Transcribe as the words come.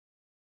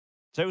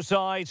Two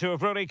sides who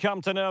have really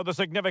come to know the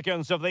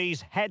significance of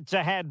these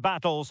head-to-head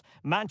battles,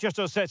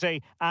 Manchester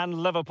City and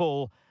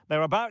Liverpool.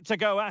 They're about to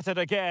go at it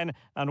again,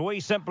 and we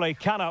simply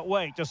cannot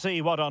wait to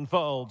see what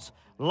unfolds.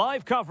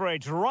 Live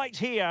coverage right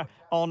here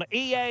on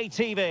EA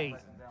TV.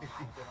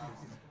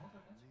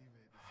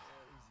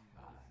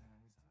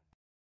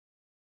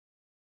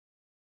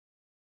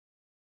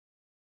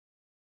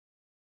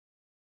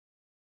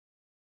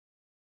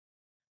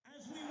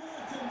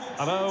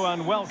 Hello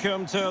and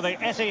welcome to the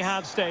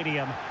Etihad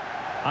Stadium.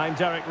 I'm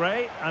Derek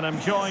Ray and I'm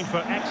joined for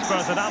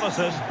expert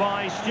analysis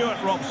by Stuart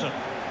Robson.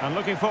 And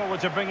looking forward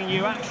to bringing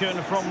you action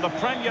from the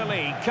Premier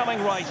League coming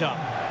right up.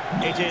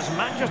 It is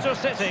Manchester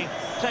City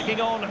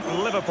taking on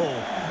Liverpool.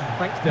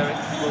 Thanks, Derek.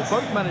 Well,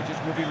 both managers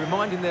will be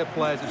reminding their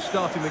players of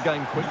starting the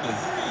game quickly,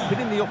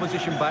 hitting the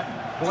opposition back,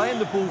 playing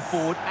the ball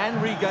forward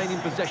and regaining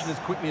possession as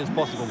quickly as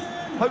possible.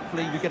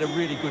 Hopefully we get a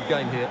really good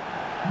game here.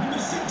 Number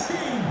 16,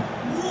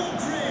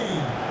 Rodri.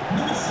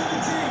 Number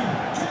 17,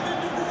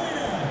 Kevin De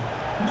Bruyne.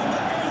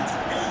 Number 8,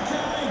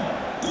 Ilkay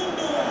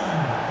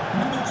Gundogan.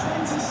 Number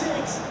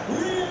 26,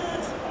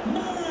 Riyad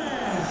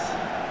Mahrez.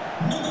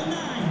 Number 9,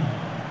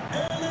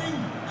 Erling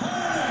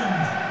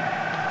Haaland.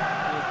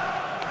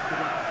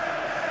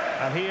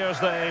 And here's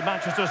the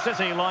Manchester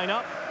City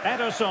lineup.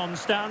 Ederson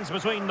stands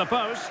between the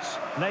posts.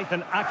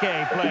 Nathan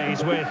Ake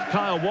plays with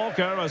Kyle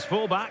Walker as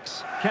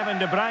fullbacks. Kevin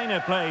De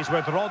Bruyne plays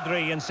with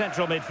Rodri in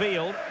central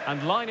midfield.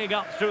 And lining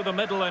up through the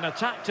middle in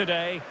attack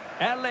today,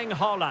 Erling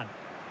Haaland.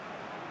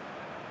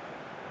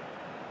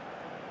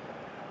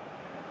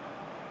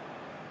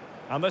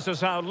 And this is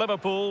how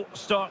Liverpool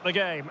start the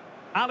game.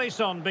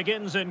 Alisson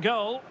begins in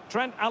goal.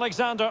 Trent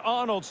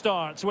Alexander-Arnold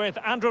starts with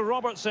Andrew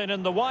Robertson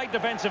in the wide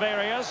defensive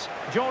areas.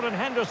 Jordan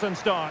Henderson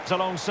starts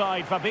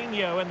alongside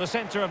Fabinho in the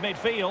centre of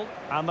midfield.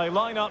 And they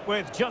line up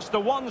with just the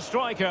one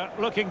striker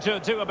looking to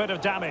do a bit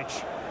of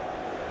damage.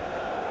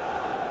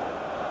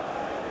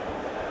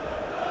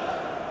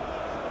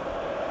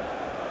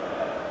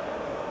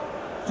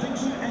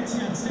 Thank you,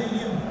 Etihad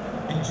Stadium.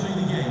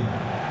 Enjoy the game.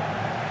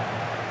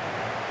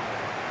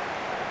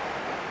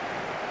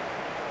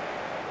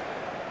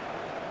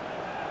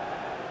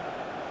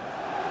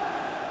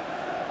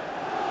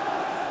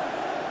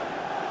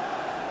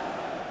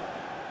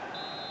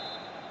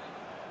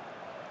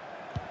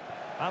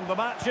 And the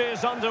match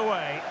is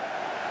underway.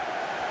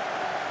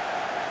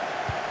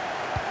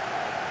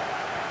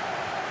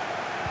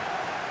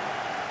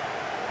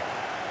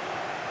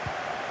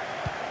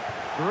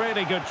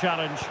 Really good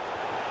challenge.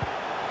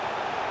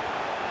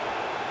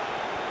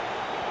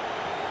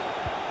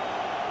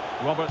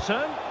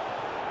 Robertson.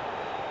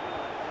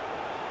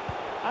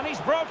 And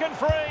he's broken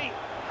free.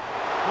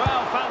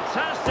 Well,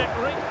 fantastic.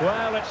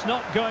 Well, it's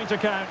not going to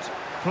count.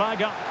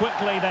 Flag up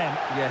quickly then.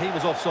 Yeah, he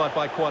was offside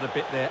by quite a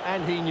bit there,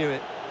 and he knew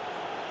it.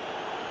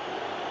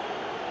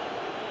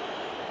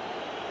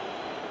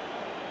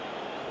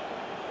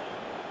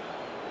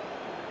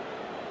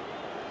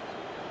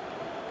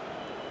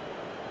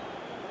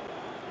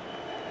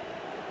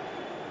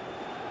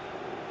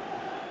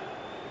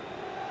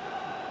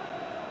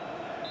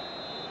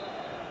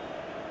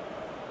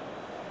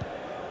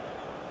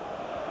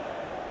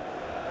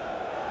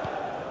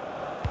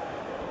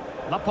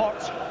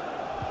 Laporte.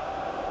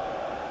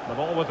 The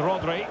ball with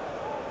Rodri.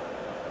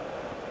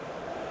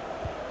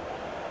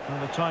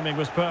 And the timing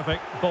was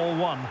perfect. Ball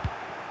one.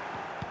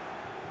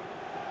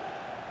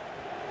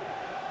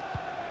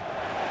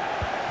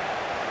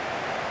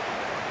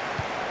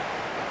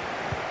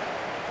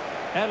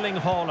 Erling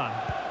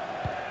Haaland.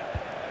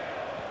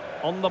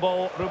 On the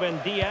ball, Ruben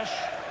Dias.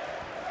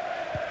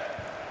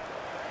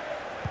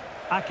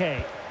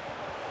 Ake.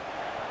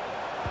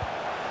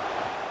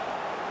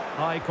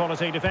 High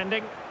quality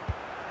defending.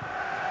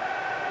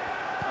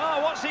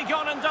 Oh, what's he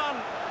gone and done?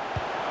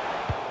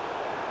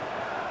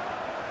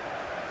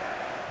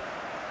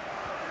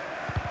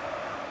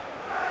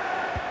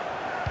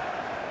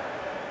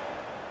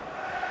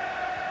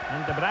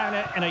 And De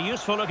Bruyne in a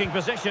useful looking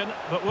position,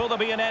 but will there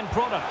be an end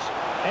product?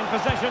 In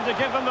position to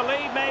give them the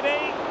lead,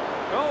 maybe?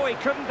 Oh, he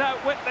couldn't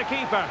outwit the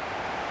keeper.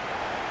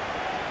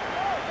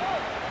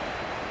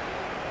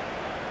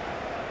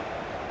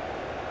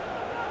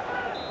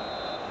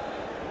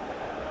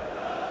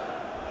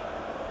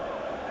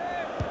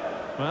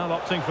 Well,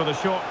 opting for the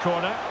short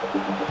corner.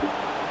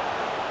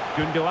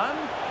 Gundogan.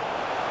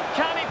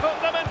 Can he put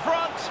them in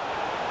front?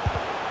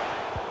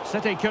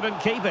 City couldn't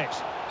keep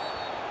it.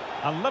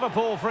 A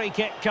Liverpool free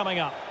kick coming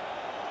up.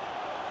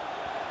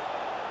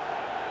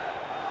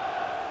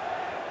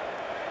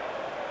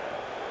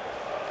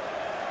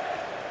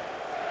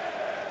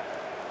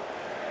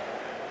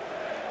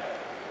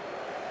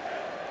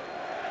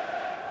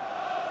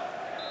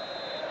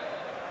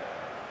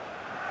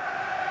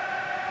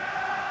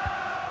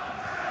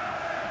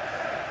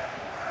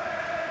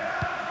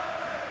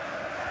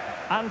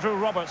 Andrew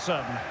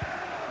Robertson.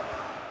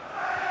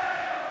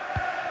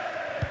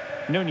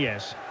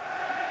 Nunez.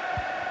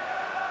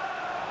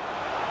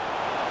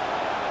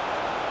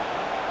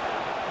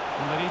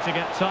 And they need to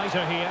get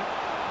tighter here.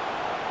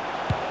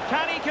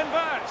 Can he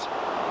convert?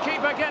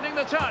 Keeper getting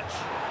the touch.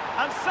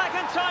 And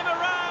second time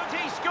around,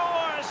 he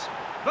scores.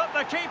 But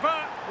the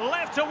keeper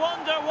left to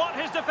wonder what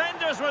his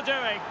defenders were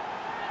doing.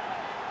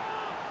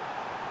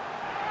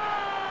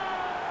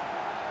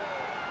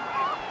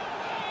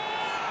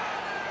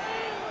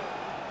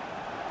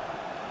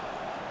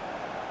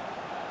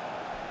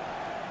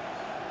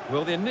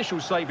 Well, the initial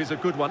save is a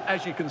good one,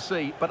 as you can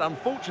see, but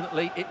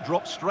unfortunately it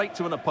dropped straight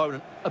to an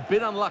opponent. A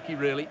bit unlucky,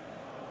 really.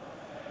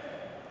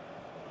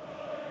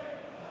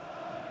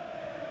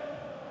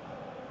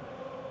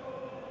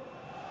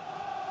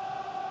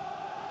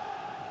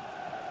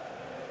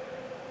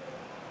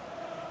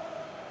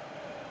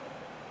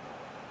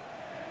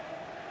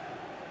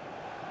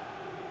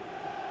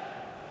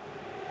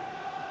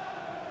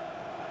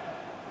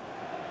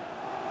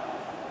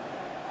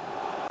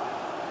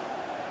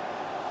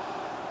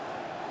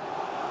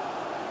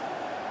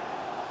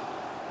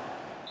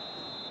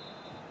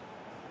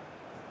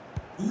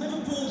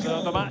 Liverpool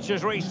So the match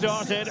has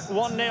restarted,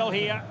 1-0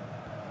 here.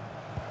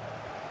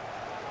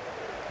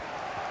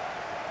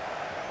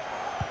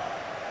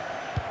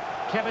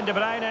 Kevin De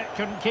Bruyne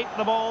couldn't keep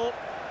the ball.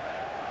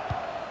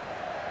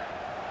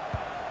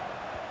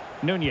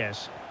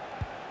 Nunez.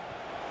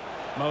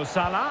 Mo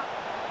Salah.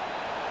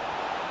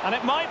 And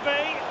it might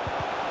be.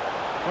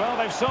 Well,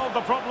 they've solved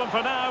the problem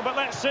for now, but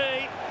let's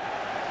see.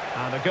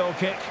 And a goal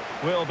kick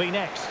will be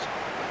next.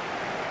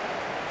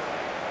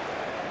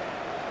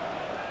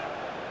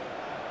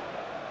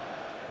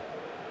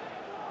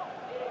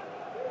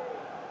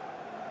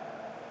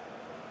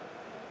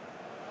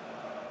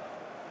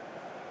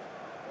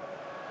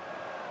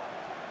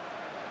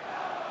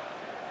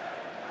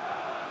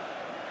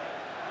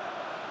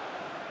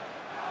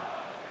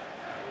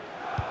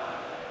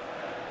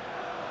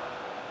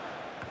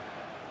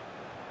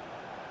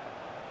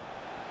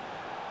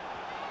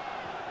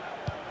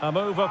 A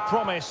move of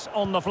promise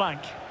on the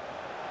flank.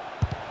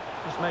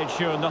 Just made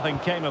sure nothing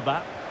came of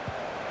that.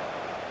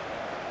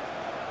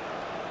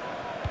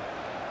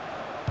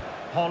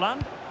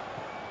 Holland.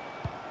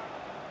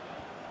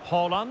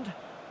 Holland.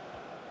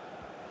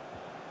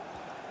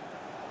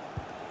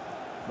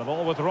 The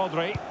ball with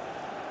Rodri.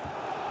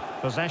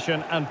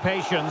 Possession and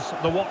patience,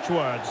 the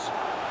watchwords.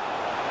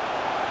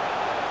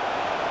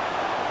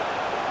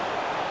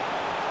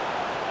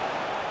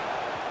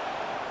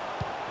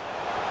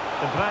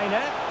 De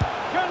Bruyne.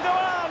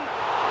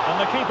 And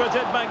the keeper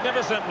did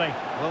magnificently.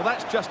 Well,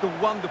 that's just a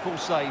wonderful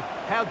save.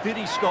 How did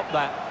he stop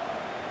that?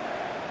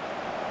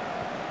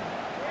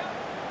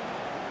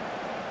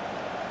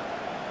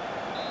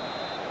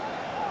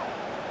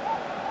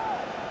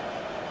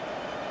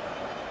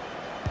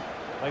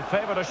 They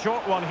favoured a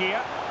short one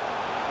here.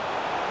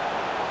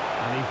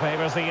 And he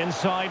favours the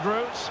inside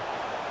route.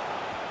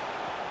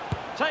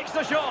 Takes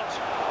the shot.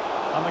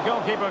 And the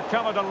goalkeeper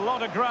covered a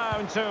lot of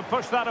ground to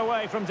push that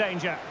away from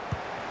danger.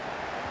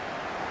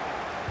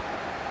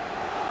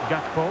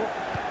 Gakpo.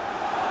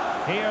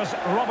 Here's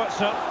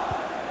Robertson.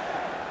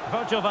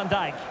 Virgil van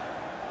Dijk.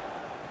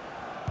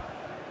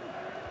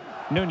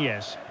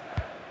 Nunez.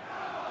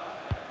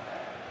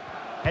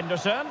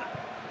 Henderson.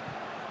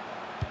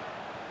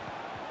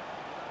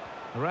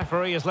 The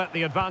referee has let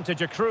the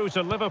advantage accrue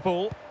to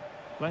Liverpool.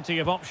 Plenty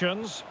of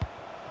options.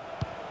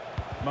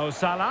 Mo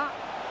Salah.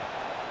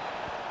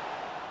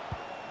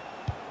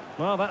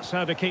 Well, that's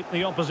how to keep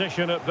the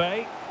opposition at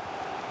bay.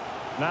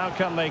 Now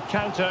can they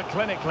counter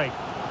clinically?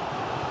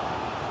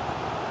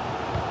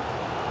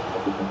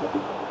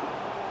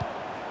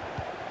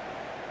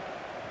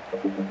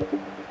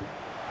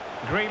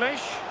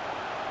 Grealish.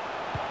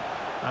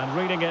 And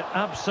reading it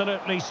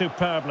absolutely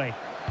superbly.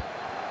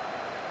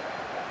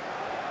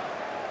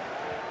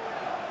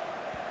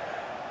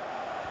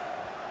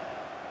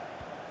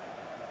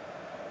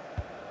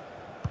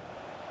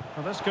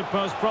 Well, this could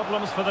pose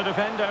problems for the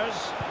defenders.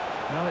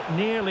 Well, it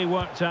nearly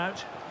worked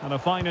out. And a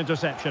fine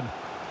interception.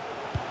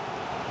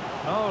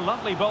 Oh,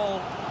 lovely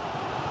ball.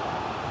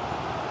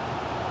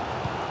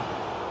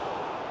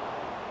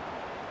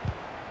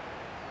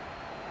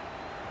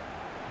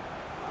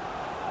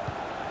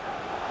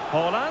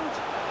 Holland,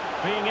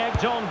 being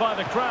egged on by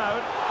the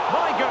crowd.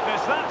 My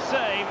goodness, that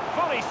save,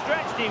 fully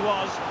stretched he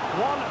was.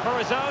 One for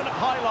his own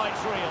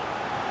highlights reel.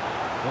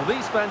 Well,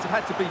 these fans have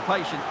had to be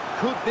patient.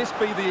 Could this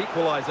be the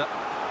equaliser?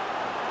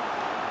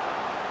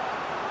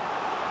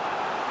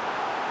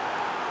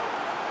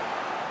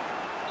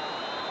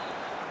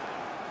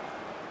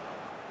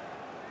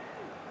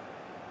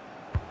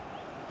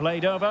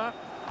 Played over.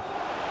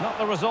 Not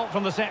the result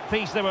from the set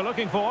piece they were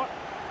looking for.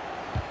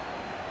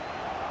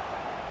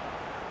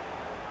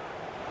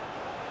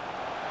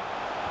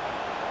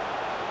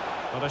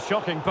 But a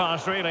shocking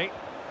pass, really.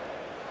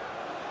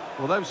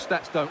 Well, those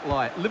stats don't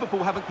lie.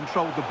 Liverpool haven't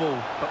controlled the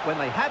ball, but when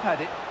they have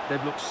had it,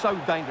 they've looked so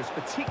dangerous,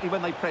 particularly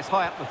when they press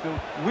high up the field,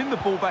 win the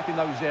ball back in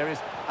those areas,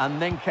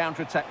 and then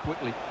counter-attack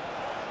quickly.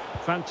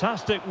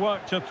 Fantastic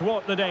work to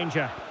thwart the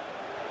danger.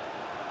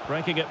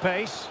 Breaking at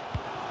pace.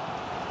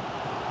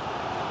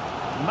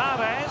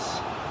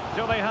 Mahrez.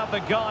 Do they have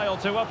the guile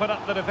to open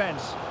up the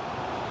defence?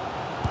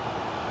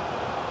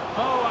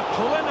 Oh, a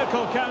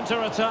clinical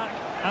counter-attack.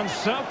 And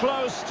so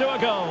close to a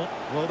goal.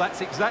 Well,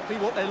 that's exactly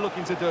what they're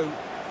looking to do.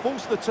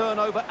 Force the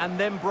turnover and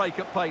then break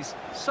at pace.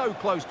 So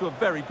close to a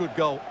very good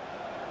goal.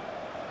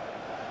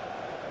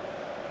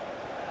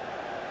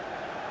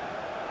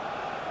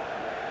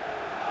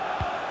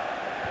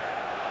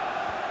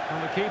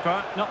 And the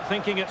keeper not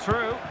thinking it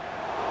through.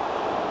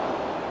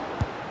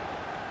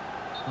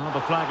 Oh,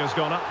 the flag has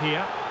gone up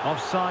here.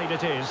 Offside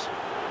it is.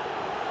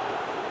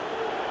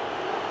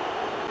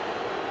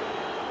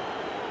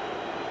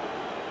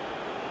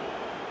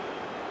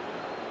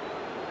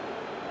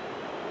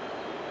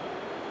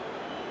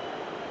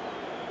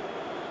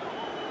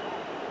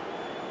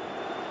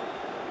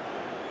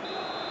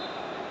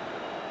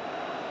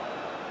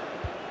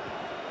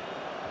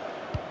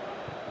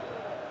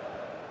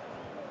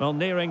 Well,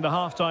 nearing the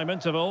half-time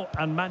interval,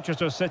 and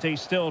Manchester City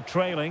still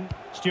trailing.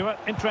 Stuart,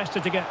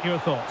 interested to get your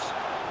thoughts.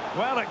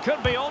 Well, it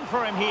could be on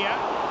for him here.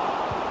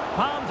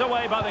 Palmed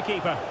away by the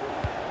keeper.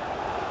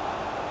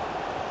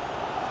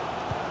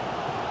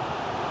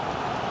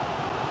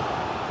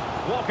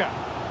 Walker.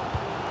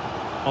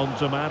 On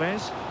to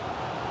Mahrez.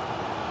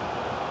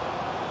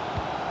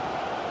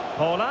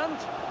 Haaland.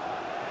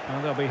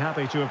 Well, they'll be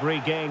happy to have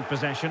regained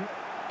possession.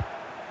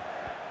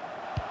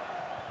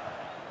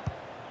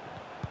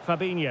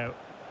 Fabinho.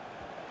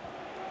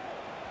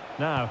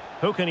 Now,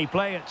 who can he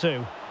play it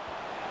to?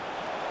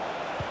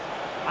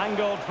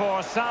 Angled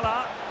for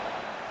Salah.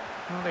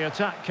 Well, the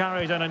attack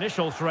carried an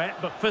initial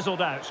threat, but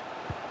fizzled out.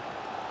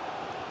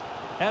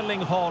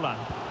 Erling Haaland.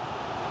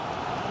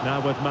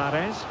 Now with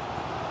Mahrez.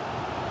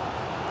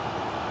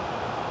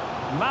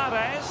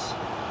 Mahrez.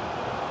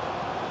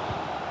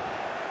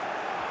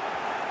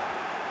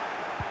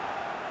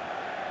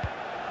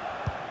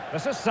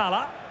 This is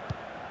Salah.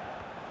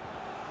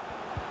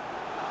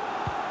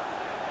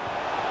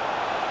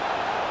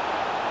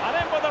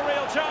 With a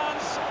real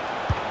chance.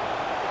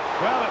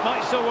 Well, it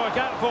might still work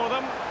out for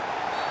them.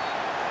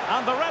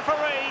 And the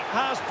referee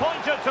has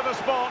pointed to the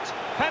spot.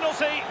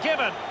 Penalty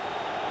given.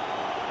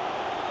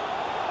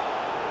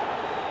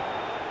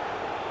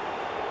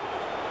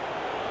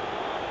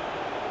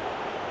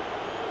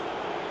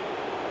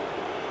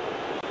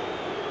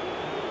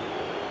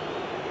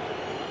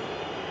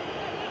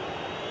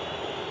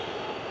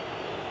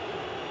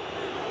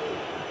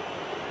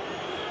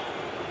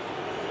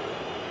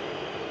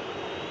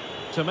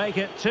 To make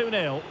it 2-0.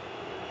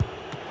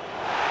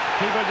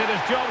 Keeper did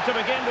his job to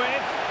begin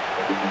with.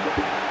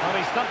 Well,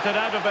 he stumped it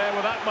out of there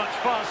without much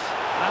fuss.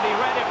 And he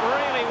read it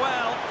really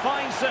well.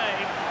 Fine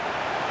save.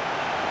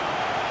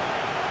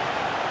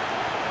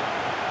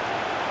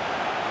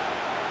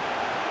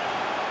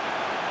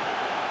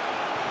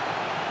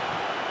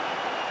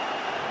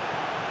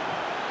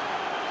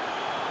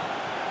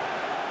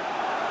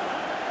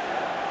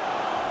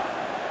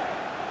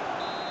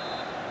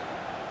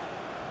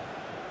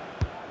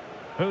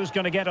 Who's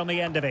going to get on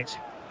the end of it?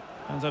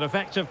 And an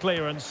effective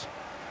clearance.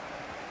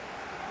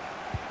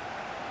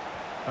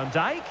 Van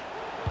Dijk.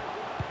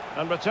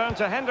 And return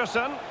to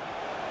Henderson.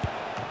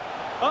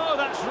 Oh,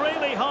 that's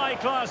really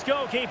high-class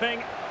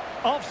goalkeeping.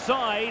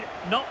 Offside,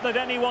 not that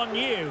anyone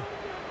knew.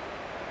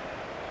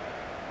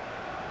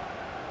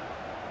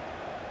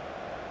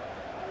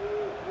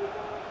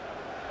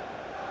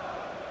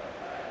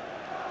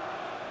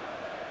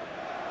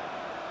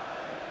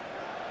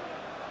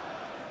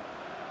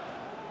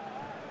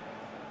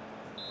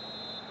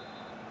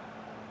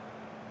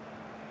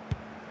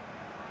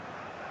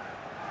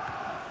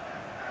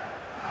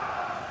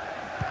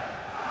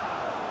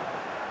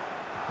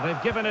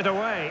 They've given it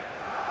away.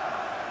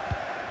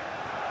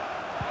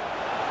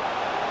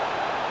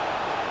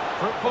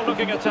 Fruitful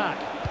looking attack.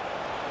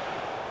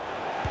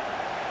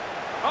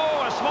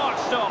 Oh, a smart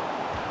stop.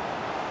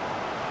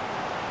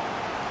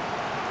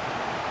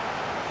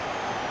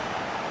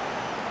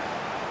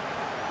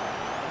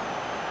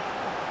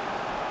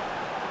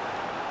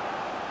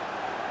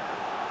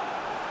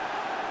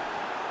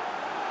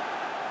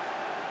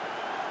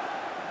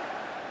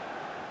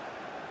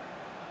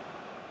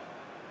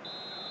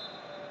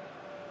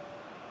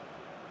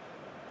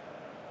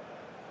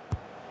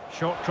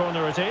 Short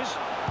corner it is.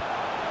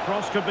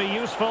 Cross could be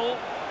useful.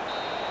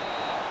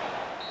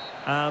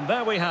 And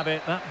there we have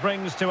it. That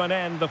brings to an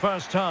end the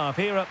first half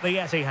here at the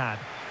Etihad.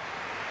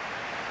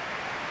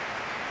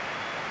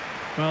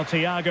 Well,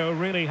 Thiago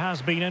really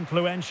has been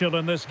influential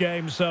in this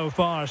game so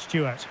far,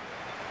 Stuart.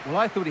 Well,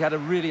 I thought he had a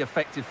really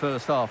effective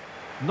first half.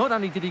 Not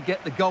only did he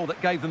get the goal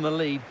that gave them the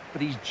lead,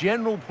 but his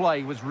general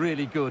play was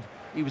really good.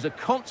 He was a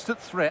constant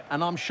threat,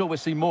 and I'm sure we'll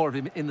see more of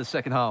him in the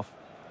second half.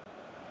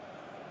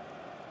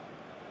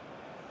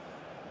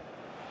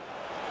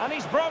 And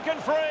he's broken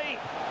free.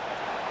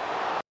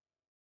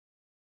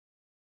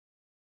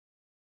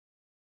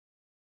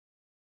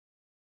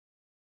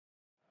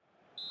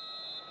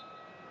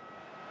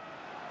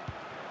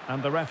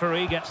 And the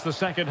referee gets the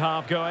second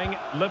half going.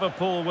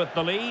 Liverpool with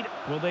the lead.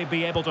 Will they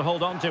be able to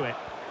hold on to it?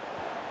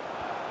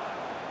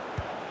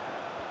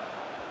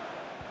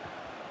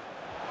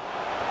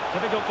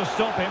 Difficult to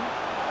stop him.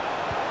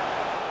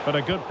 But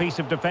a good piece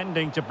of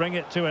defending to bring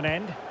it to an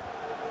end.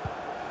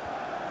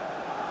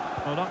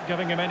 Well, not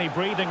giving him any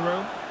breathing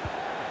room.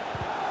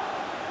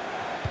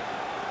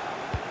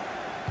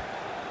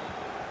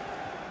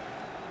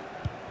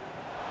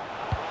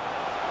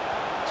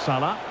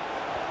 Salah.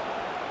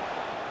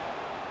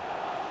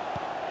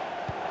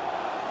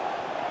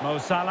 Mo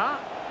Salah.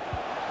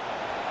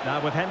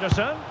 Now with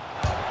Henderson.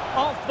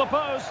 Off the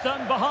post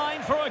and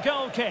behind for a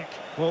goal kick.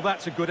 Well,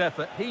 that's a good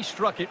effort. He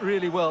struck it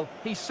really well.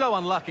 He's so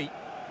unlucky.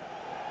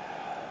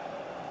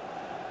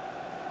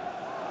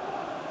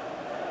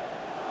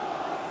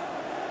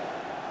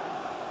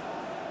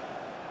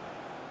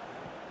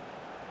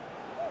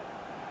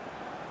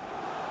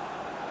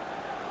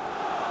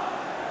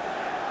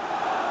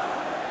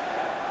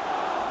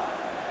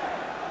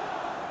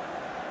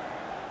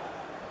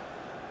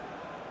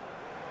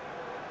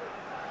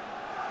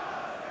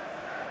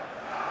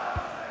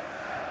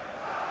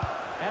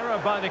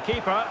 Error by the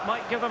keeper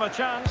might give them a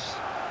chance.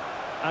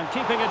 And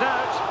keeping it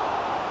out.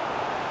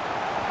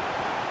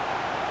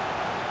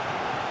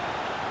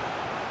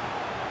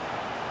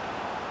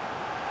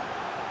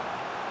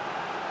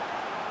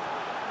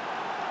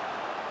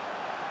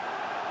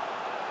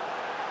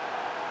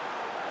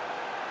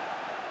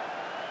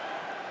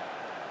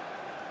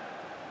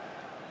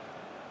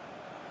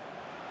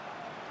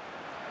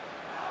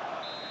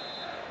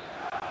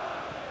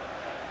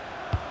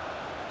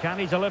 Can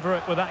he deliver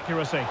it with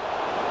accuracy?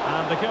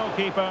 And the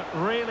goalkeeper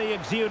really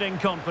exuding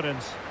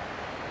confidence.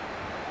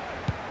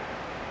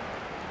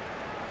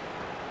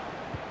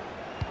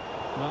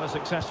 Well, a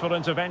successful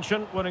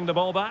intervention, winning the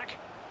ball back.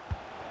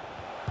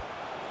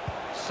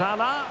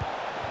 Salah.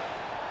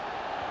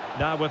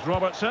 Now with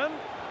Robertson.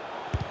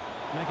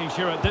 Making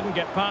sure it didn't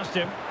get past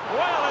him.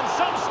 Well, in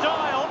some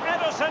style,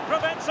 Ederson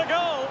prevents a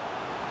goal.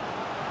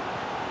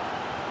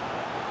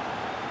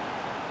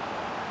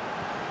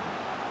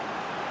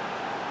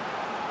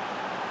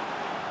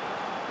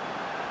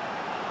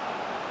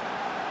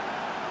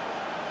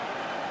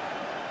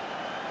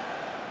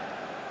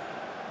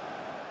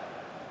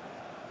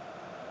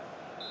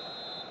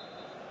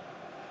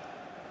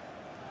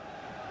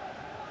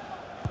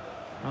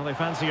 Well, they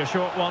fancy a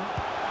short one.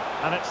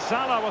 And it's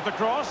Salah with the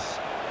cross.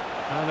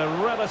 And a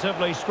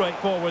relatively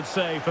straightforward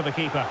save for the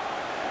keeper.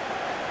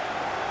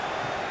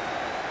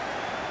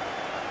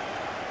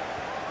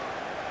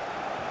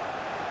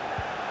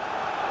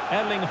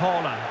 Erling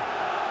Haaland.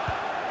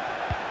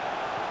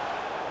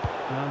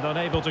 And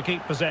unable to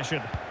keep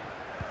possession.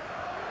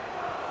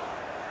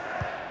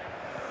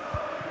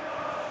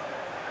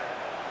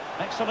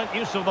 Excellent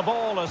use of the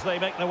ball as they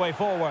make their way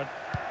forward.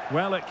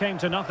 Well, it came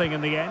to nothing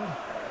in the end.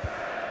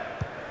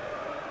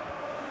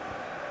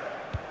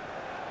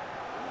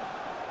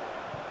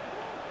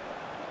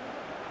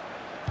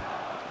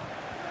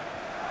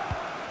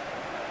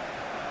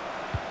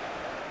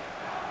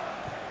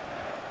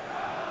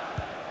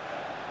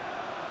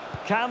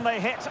 Can they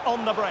hit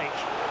on the break?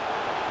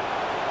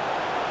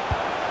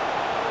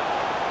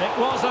 It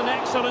was an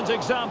excellent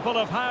example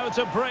of how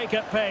to break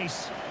at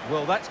pace.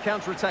 Well, that's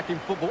counter-attacking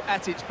football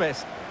at its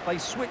best. They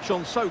switch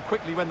on so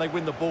quickly when they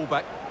win the ball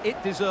back.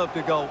 It deserved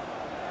a goal.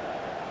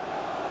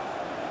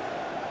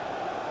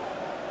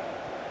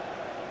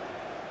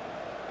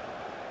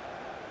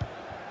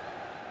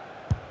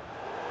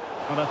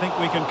 And I think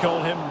we can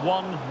call him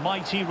one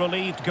mighty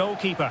relieved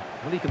goalkeeper.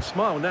 Well, he can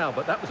smile now,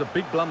 but that was a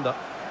big blunder.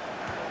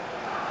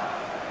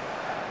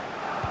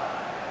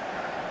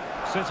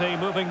 City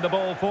moving the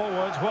ball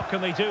forwards. What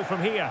can they do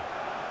from here?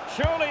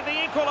 Surely the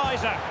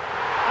equaliser.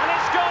 And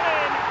it's gone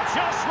in.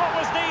 Just what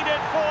was needed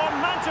for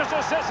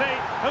Manchester City,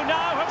 who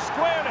now have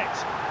squared it.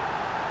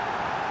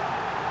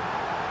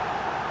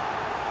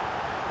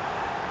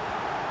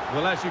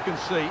 Well, as you can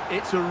see,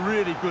 it's a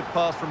really good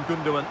pass from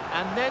Gundogan.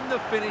 And then the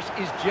finish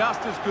is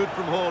just as good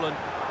from Haaland.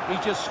 He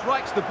just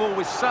strikes the ball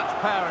with such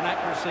power and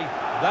accuracy.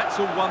 That's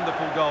a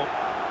wonderful goal.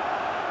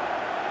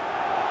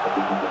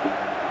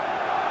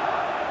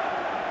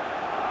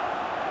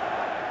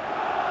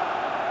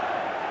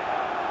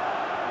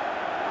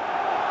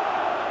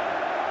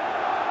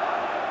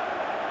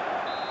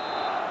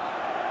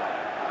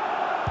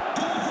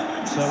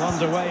 So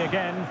underway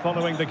again,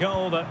 following the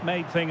goal that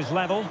made things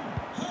level.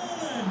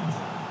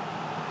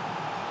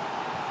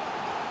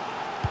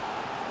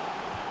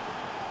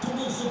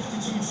 Double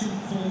substitution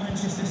for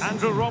Manchester City.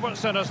 Andrew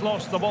Robertson has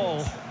lost the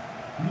ball.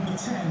 Number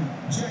 10,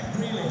 Jack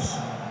Grealish.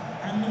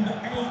 And number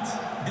 8,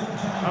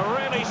 Ilkay. A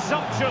really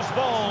sumptuous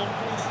ball.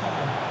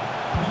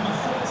 Number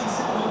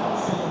 47,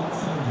 Phil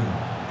Foden.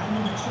 And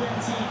number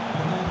 20,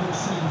 Bernardo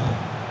Silva.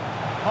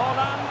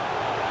 Haaland.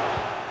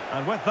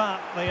 And with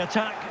that, the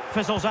attack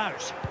fizzles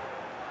out.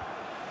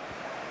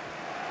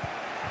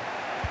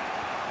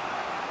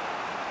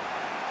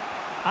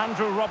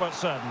 Andrew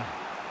Robertson.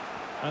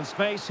 And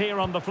space here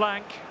on the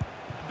flank.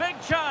 Big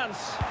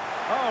chance.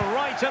 Oh,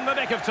 right in the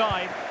nick of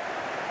time.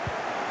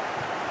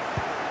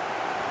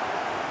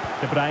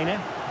 De Bruyne.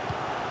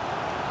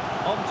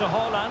 On to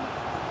Haaland.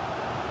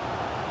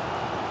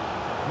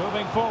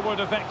 Moving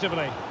forward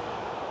effectively.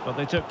 But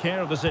they took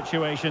care of the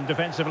situation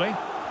defensively.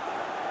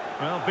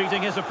 Well,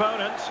 beating his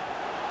opponent.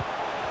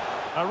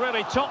 A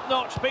really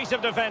top-notch piece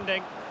of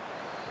defending.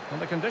 Well,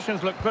 the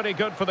conditions look pretty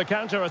good for the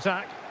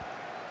counter-attack.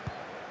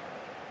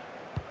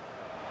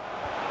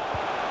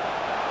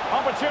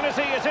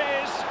 Opportunity it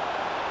is.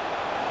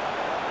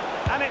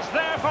 And it's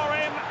there for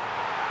him.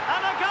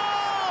 And a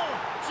goal!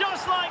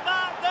 Just like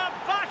that, they're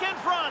back in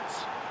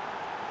front.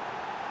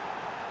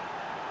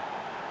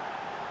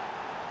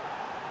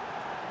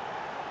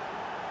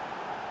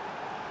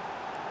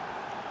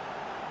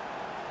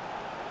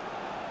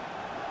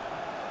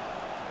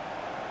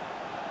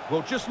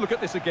 Well, just look at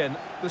this again.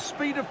 The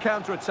speed of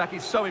counter-attack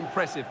is so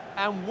impressive.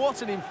 And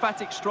what an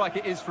emphatic strike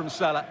it is from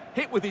Salah.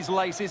 Hit with his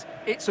laces.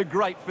 It's a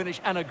great finish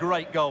and a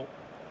great goal.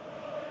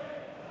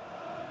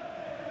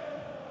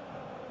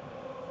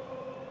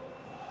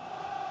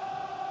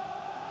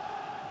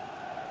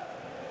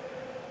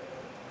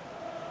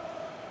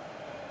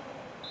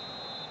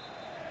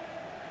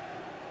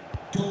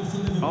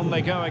 On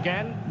they go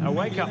again. A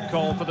wake-up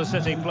call for the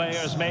City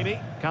players, maybe.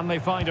 Can they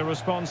find a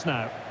response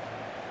now?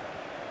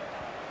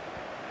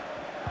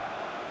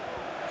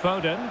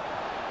 Foden.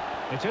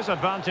 It is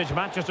advantage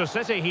Manchester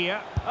City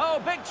here. Oh,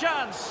 big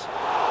chance.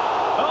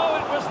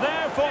 Oh, it was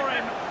there for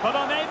him, but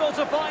unable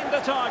to find the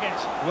target.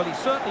 Well, he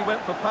certainly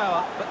went for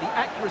power, but the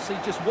accuracy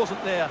just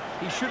wasn't there.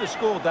 He should have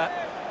scored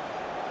that.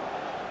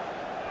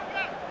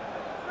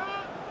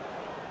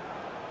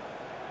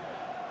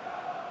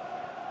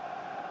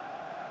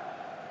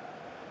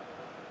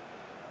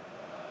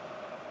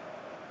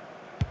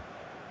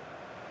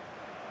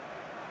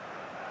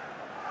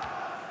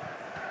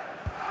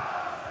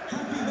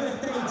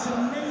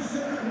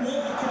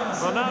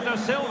 Bernardo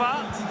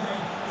Silva.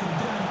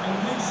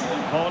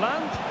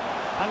 Holland.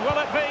 And will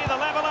it be the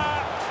leveller?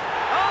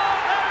 Oh,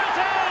 there it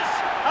is!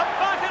 A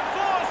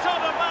back-and-forth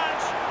sort of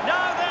match.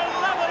 Now they're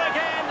level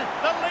again.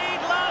 The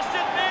lead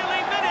lasted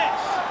merely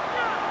minutes.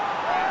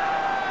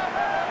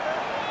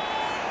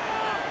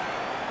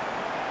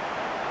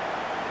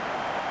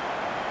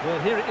 Well,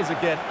 here it is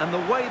again, and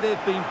the way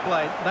they've been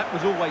playing, that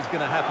was always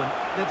going to happen.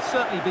 They've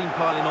certainly been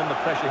piling on the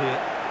pressure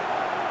here.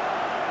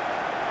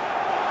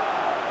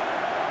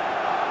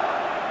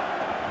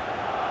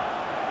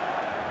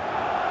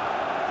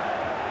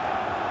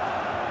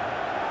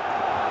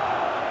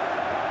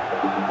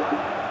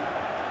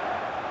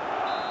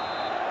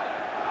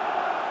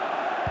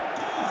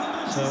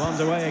 So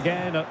underway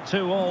again at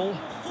 2-2.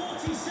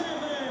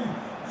 47,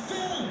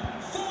 Phil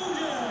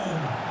Foden.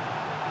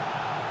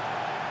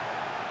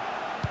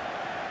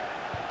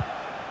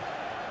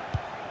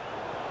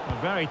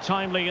 A very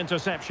timely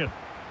interception.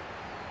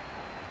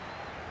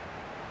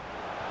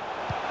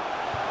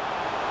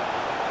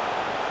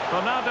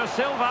 Bernardo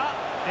Silva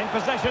in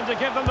possession to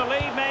give them the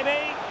lead,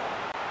 maybe.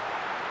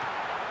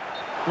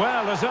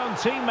 Well, his own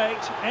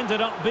teammate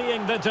ended up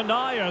being the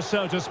denier,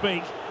 so to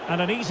speak. And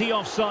an easy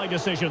offside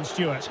decision,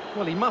 Stuart.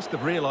 Well, he must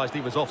have realised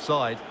he was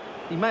offside.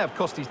 He may have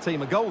cost his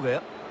team a goal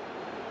there.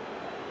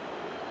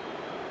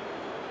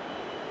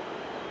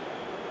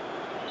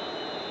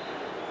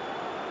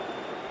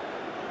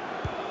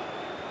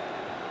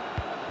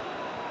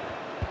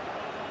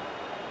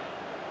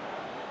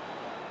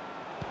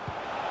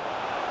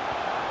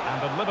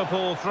 And the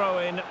Liverpool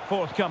throw-in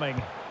forthcoming.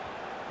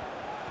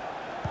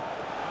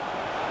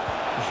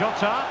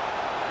 Jota.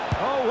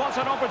 Oh, what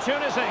an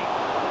opportunity.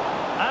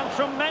 And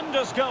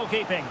tremendous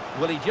goalkeeping.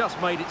 Well, he just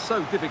made it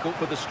so difficult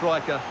for the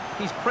striker.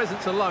 His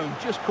presence alone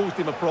just caused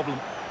him a problem.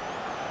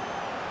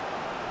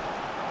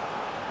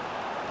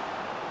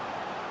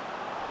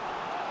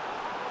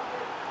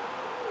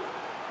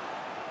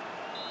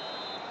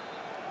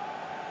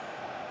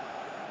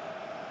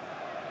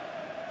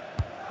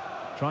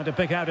 Trying to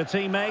pick out a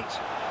teammate.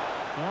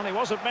 Well, he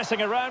wasn't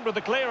messing around with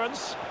the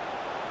clearance.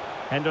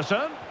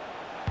 Henderson.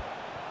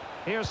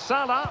 Here's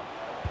Salah.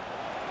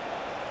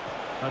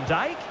 Van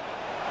Dijk.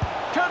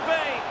 Could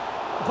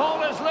be.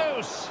 Ball is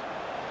loose.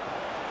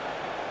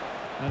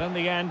 And in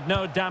the end,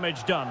 no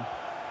damage done.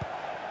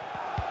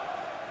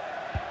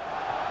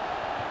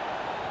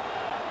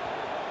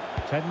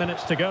 Ten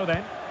minutes to go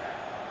then.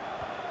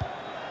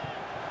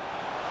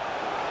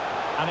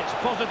 And it's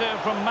positive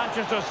from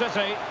Manchester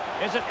City.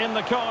 Is it in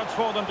the cards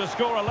for them to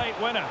score a late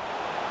winner?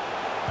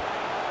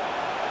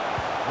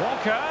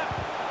 Walker.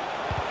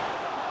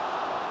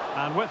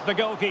 And with the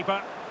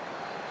goalkeeper.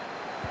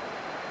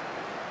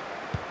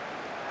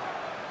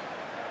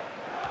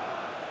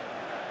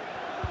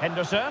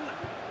 Henderson.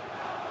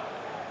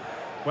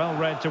 Well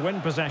read to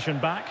win possession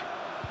back.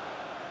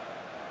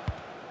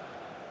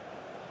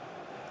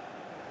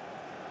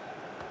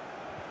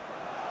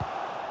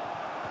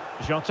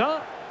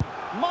 Jota.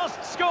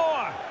 Must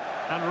score!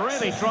 And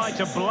really tried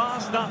to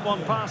blast that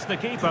one past the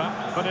keeper,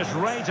 but his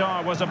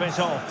radar was a bit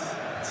off.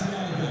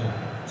 Thiago,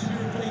 to be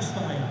replaced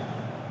by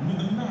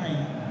number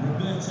 9,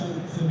 Roberto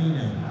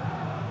Firmino.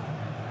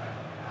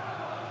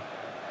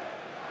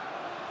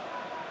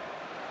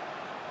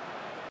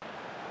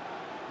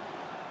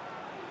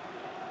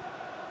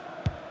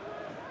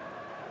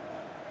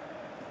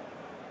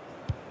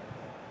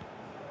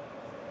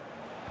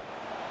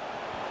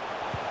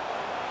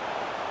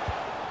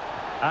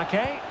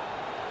 Ake.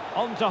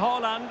 On to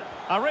Holland.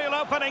 A real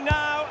opening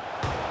now.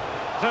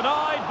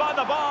 Denied by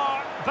the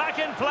bar. Back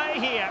in play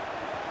here.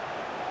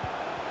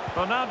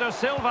 Bernardo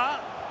Silva.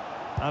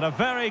 And a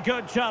very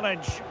good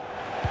challenge.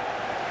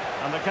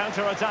 And the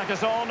counter-attack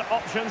is on.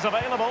 Options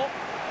available.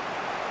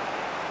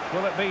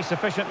 Will it be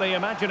sufficiently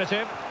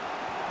imaginative?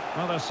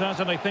 Well, they're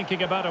certainly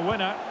thinking about a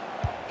winner.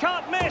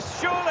 Can't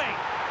miss, surely.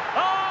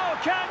 Oh,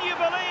 can you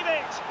believe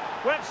it?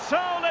 With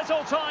so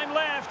little time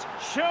left,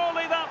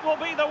 surely that will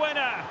be the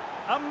winner.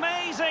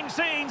 Amazing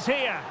scenes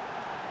here.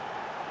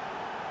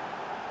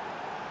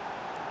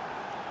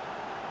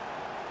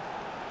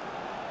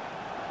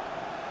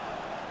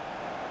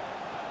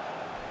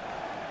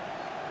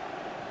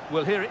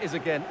 Well, here it is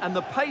again, and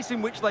the pace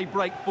in which they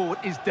break forward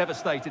is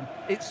devastating.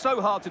 It's so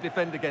hard to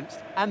defend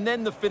against, and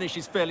then the finish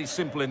is fairly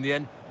simple in the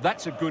end.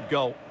 That's a good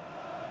goal.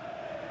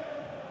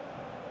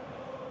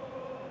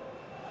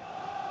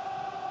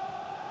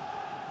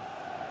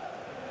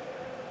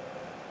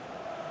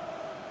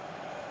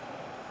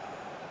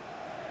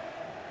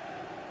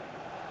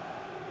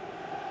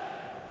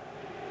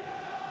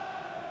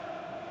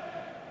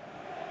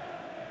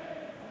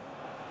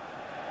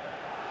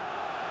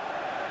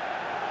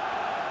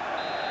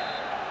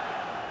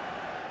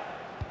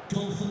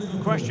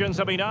 Questions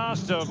have been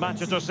asked of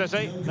Manchester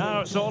City.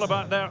 Now it's all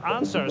about their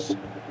answers.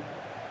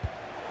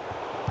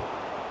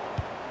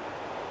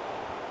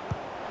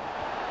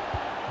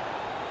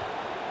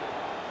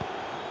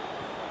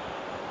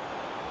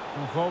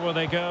 And forward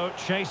they go,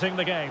 chasing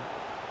the game.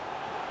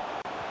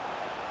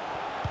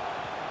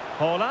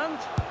 Holland.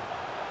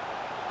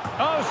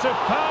 Oh,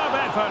 superb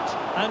effort,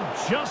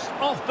 and just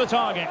off the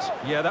target.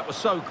 Yeah, that was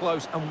so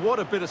close, and what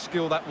a bit of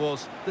skill that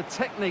was. The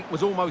technique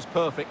was almost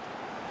perfect.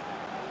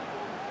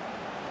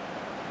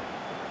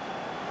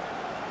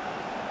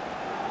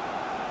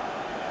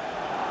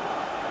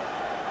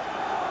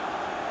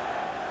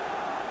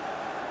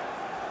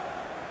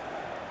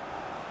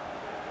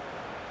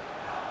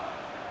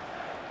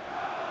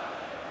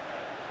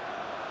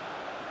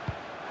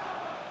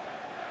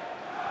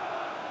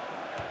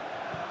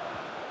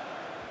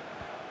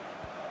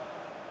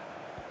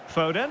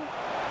 Foden.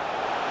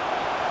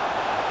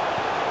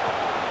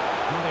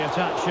 Well, the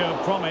attack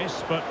showed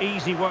promise, but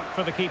easy work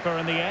for the keeper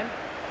in the end.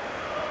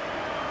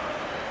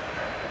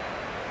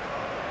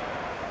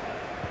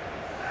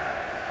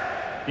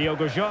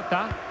 Diogo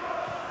Jota.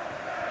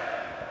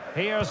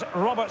 Here's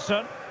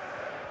Robertson.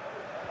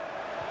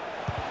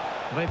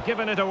 They've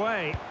given it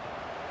away.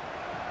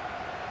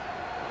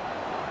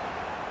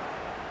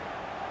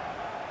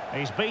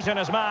 He's beaten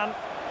his man.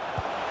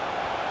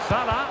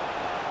 Salah.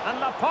 And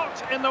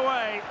Laporte in the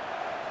way.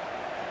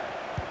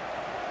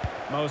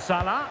 Mo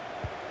Salah.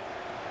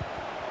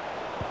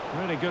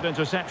 Really good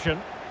interception.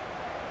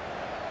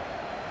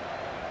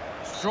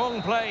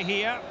 Strong play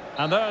here.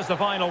 And there's the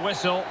final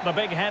whistle. The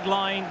big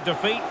headline,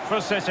 defeat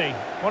for City.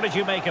 What did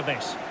you make of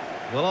this?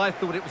 Well, I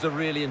thought it was a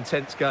really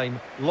intense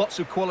game. Lots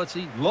of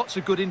quality, lots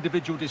of good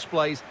individual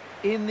displays.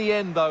 In the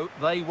end, though,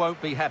 they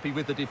won't be happy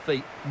with the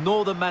defeat,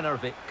 nor the manner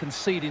of it,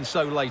 conceding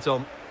so late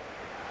on.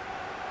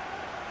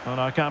 And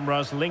our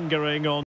cameras lingering on